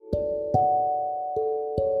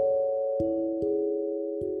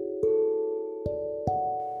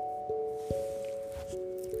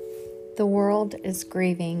The world is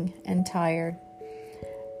grieving and tired.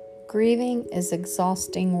 Grieving is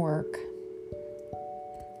exhausting work.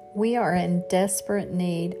 We are in desperate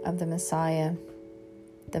need of the Messiah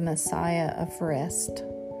of rest.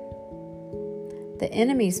 The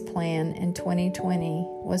enemy's plan in 2020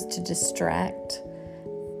 was to distract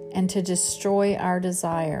and to destroy our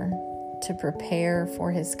desire to prepare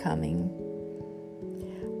for his coming.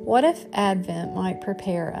 What if Advent might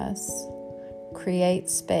prepare us, create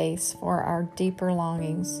space for our deeper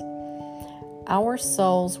longings? Our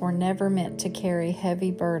souls were never meant to carry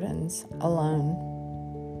heavy burdens alone.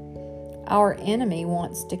 Our enemy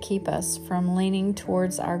wants to keep us from leaning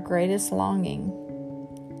towards our greatest longing,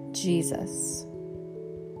 Jesus.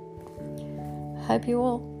 Hope you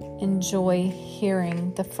will enjoy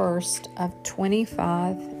hearing the first of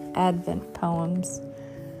 25 Advent poems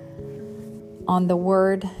on the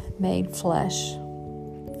Word made flesh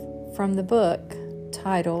from the book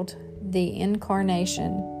titled The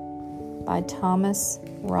Incarnation by Thomas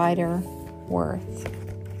Ryder Worth.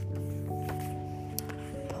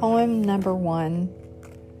 Poem number 1,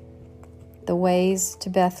 The Ways to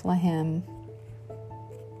Bethlehem,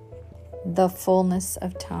 The Fullness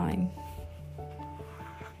of Time.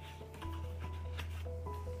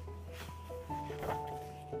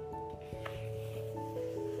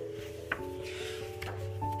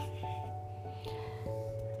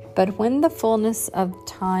 But when the fullness of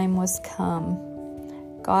time was come,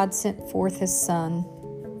 God sent forth his Son,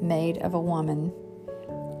 made of a woman.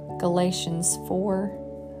 Galatians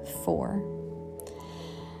 4:4.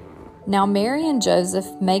 Now Mary and Joseph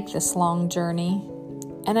make this long journey,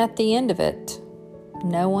 and at the end of it,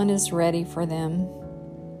 no one is ready for them.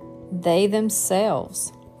 They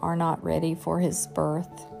themselves are not ready for his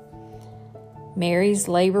birth. Mary's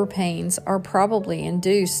labor pains are probably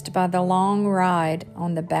induced by the long ride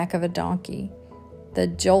on the back of a donkey, the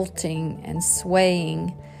jolting and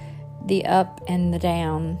swaying, the up and the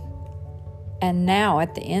down. And now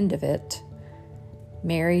at the end of it,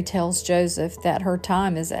 Mary tells Joseph that her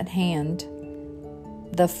time is at hand,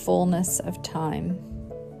 the fullness of time.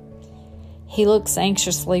 He looks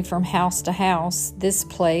anxiously from house to house, this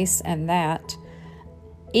place and that.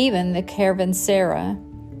 Even the caravanserai,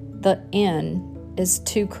 the inn, is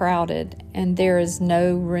too crowded, and there is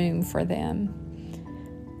no room for them.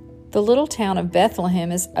 The little town of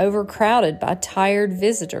Bethlehem is overcrowded by tired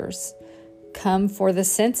visitors, come for the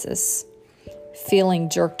census, feeling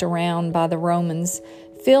jerked around by the Romans,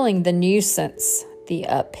 feeling the nuisance, the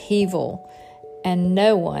upheaval, and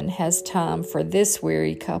no one has time for this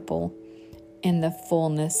weary couple in the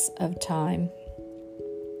fullness of time.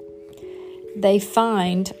 They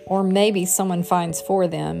find, or maybe someone finds for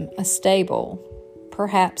them, a stable,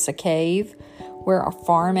 perhaps a cave where our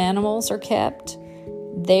farm animals are kept.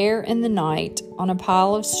 There in the night, on a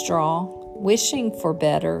pile of straw, wishing for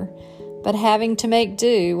better, but having to make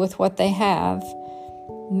do with what they have,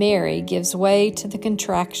 Mary gives way to the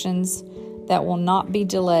contractions that will not be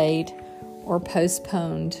delayed or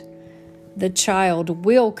postponed. The child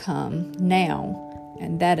will come now,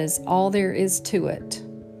 and that is all there is to it.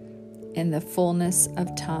 In the fullness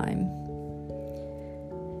of time.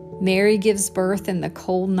 Mary gives birth in the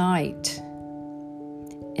cold night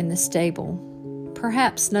in the stable,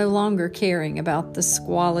 perhaps no longer caring about the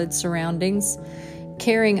squalid surroundings,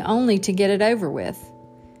 caring only to get it over with.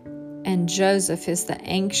 And Joseph is the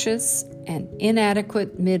anxious and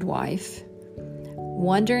inadequate midwife,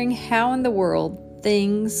 wondering how in the world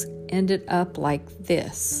things ended up like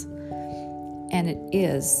this. And it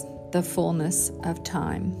is the fullness of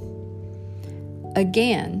time.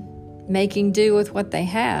 Again, making do with what they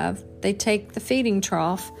have, they take the feeding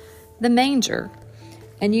trough, the manger,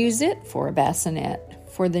 and use it for a bassinet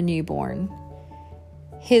for the newborn.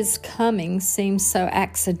 His coming seems so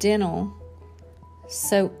accidental,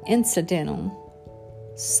 so incidental,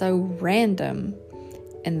 so random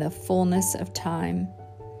in the fullness of time.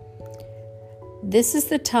 This is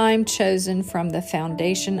the time chosen from the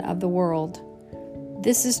foundation of the world.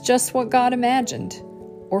 This is just what God imagined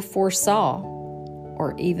or foresaw,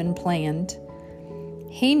 or even planned.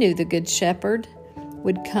 He knew the Good Shepherd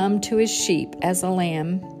would come to his sheep as a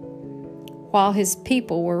lamb, while his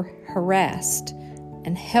people were harassed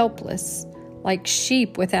and helpless, like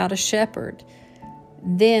sheep without a shepherd.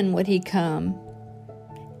 Then would he come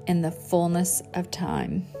in the fullness of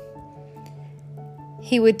time.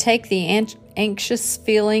 He would take the anxious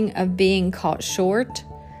feeling of being caught short,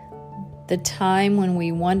 the time when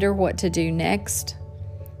we wonder what to do next,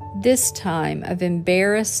 this time of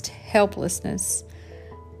embarrassed helplessness,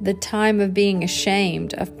 the time of being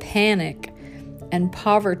ashamed, of panic and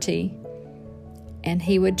poverty, and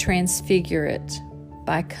he would transfigure it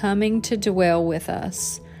by coming to dwell with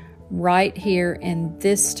us right here in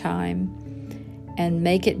this time and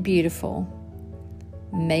make it beautiful.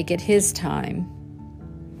 Make it His time,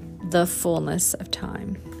 the fullness of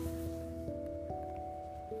time.